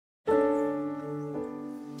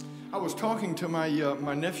I was talking to my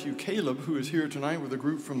nephew Caleb, who is here tonight with a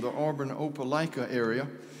group from the Auburn-Opelika area,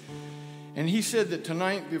 and he said that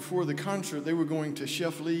tonight before the concert they were going to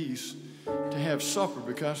Chef Lee's to have supper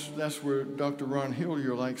because that's where Dr. Ron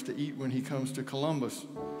Hillier likes to eat when he comes to Columbus.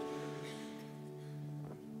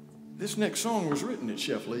 This next song was written at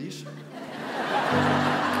Chef Lee's.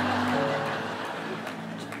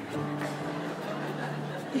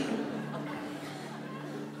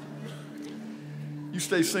 You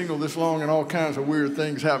stay single this long and all kinds of weird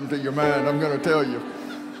things happen to your mind, I'm going to tell you.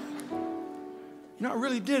 You know, I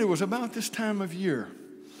really did. It was about this time of year.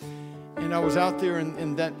 And I was out there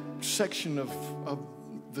in that section of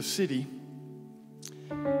the city.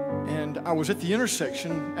 And I was at the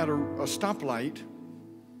intersection at a stoplight.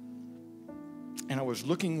 And I was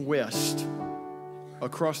looking west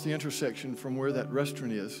across the intersection from where that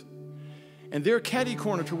restaurant is. And there, catty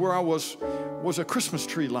corner to where I was a Christmas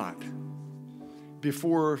tree lot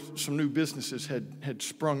before some new businesses had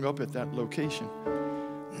sprung up at that location.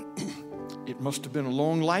 It must have been a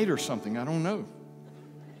long light or something, I don't know.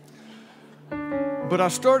 But I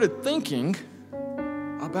started thinking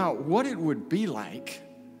about what it would be like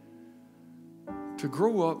to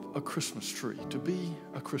grow up a Christmas tree, to be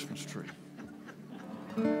a Christmas tree.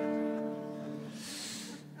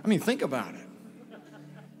 I mean, think about it.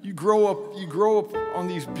 You grow up on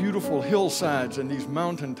these beautiful hillsides and these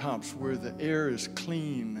mountaintops where the air is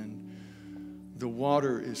clean and the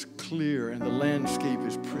water is clear and the landscape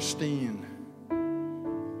is pristine.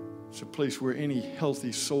 It's a place where any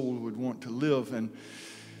healthy soul would want to live. And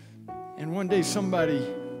one day somebody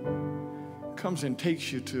comes and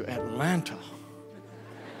takes you to Atlanta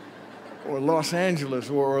or Los Angeles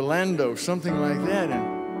or Orlando, something like that.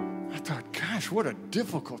 And I thought, gosh, what a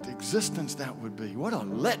difficult existence that would be. What a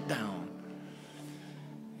letdown.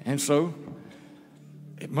 And so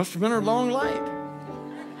it must have been a long light.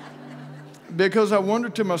 Because I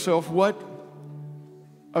wondered to myself what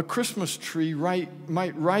a Christmas tree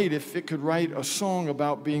might write if it could write a song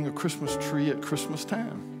about being a Christmas tree at Christmas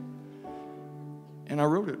time. And I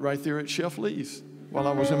wrote it right there at Chef Lee's while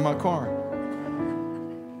I was in my car.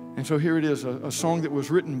 And so here it is, a song that was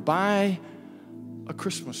written by a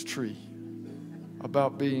Christmas tree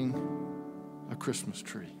about being a Christmas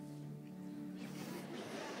tree.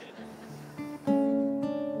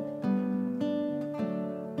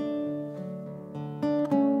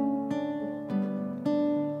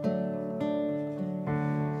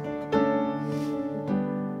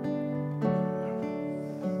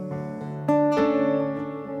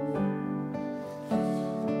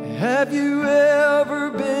 Have you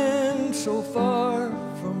ever been so far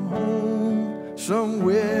from home,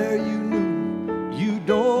 somewhere you knew you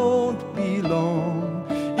don't belong?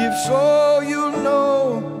 If so, you'll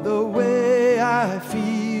know the way I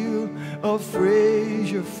feel of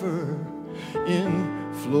Frazier Fir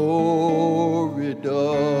in Florida.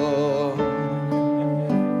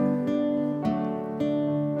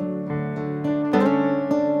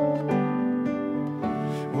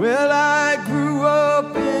 Well, I grew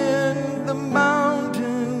up in the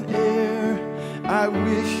mountain air. I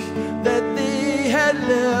wish that they had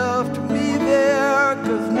left me there,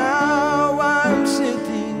 'cause now I'm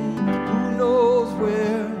sitting who knows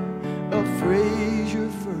where, a Frazier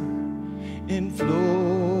Fir in Florida.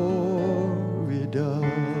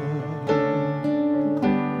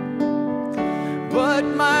 But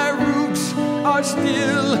my roots are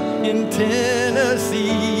still in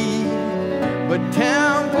Tennessee, but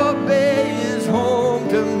Tampa Bay is home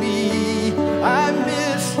to me. I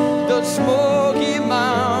miss the Smoky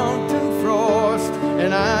Mountain frost,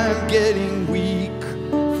 and I'm getting weak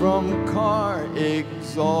from car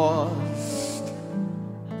exhaust.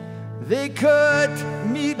 They cut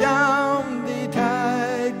me down, they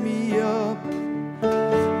tied me up,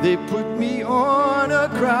 they put me on a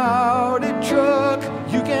crowded truck.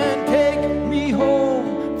 You can take me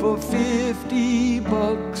home for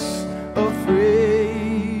 $50. A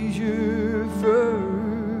Frazier Fir.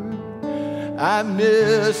 I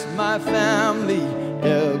miss my family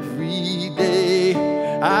every day.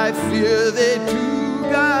 I fear they too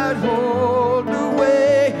got hauled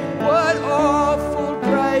away. What awful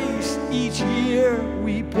price each year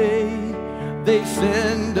we pay. They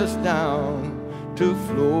send us down to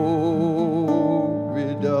Florida.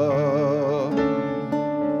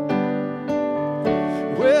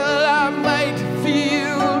 Well, I might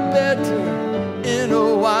feel better in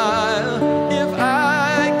a while if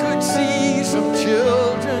I could see some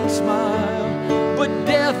children smile, but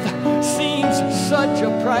death seems such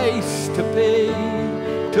a price to pay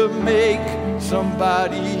to make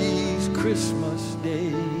somebody's Christmas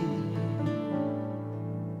day.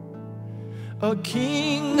 A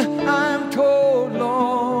king, I'm told,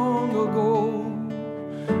 long ago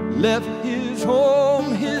left his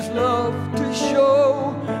home, his love to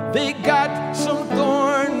show. They got some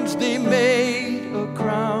thorns, they made a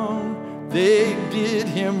crown. They did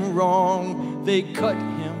him wrong, they cut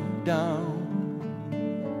him down.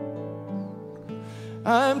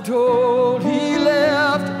 I'm told he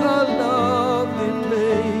left a lovely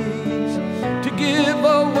place to give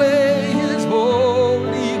away his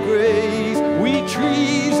holy grace. We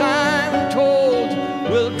trees, I'm told,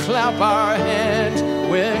 will clap our hands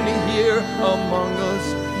when here among us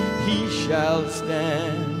he shall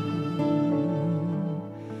stand.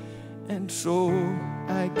 And so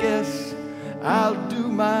I guess I'll do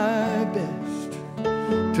my best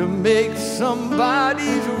to make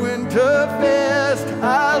somebody's winter fest.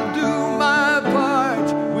 I'll do my part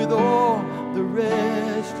with all the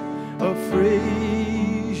rest of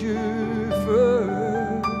Frazier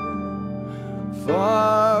Fir,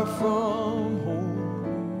 far from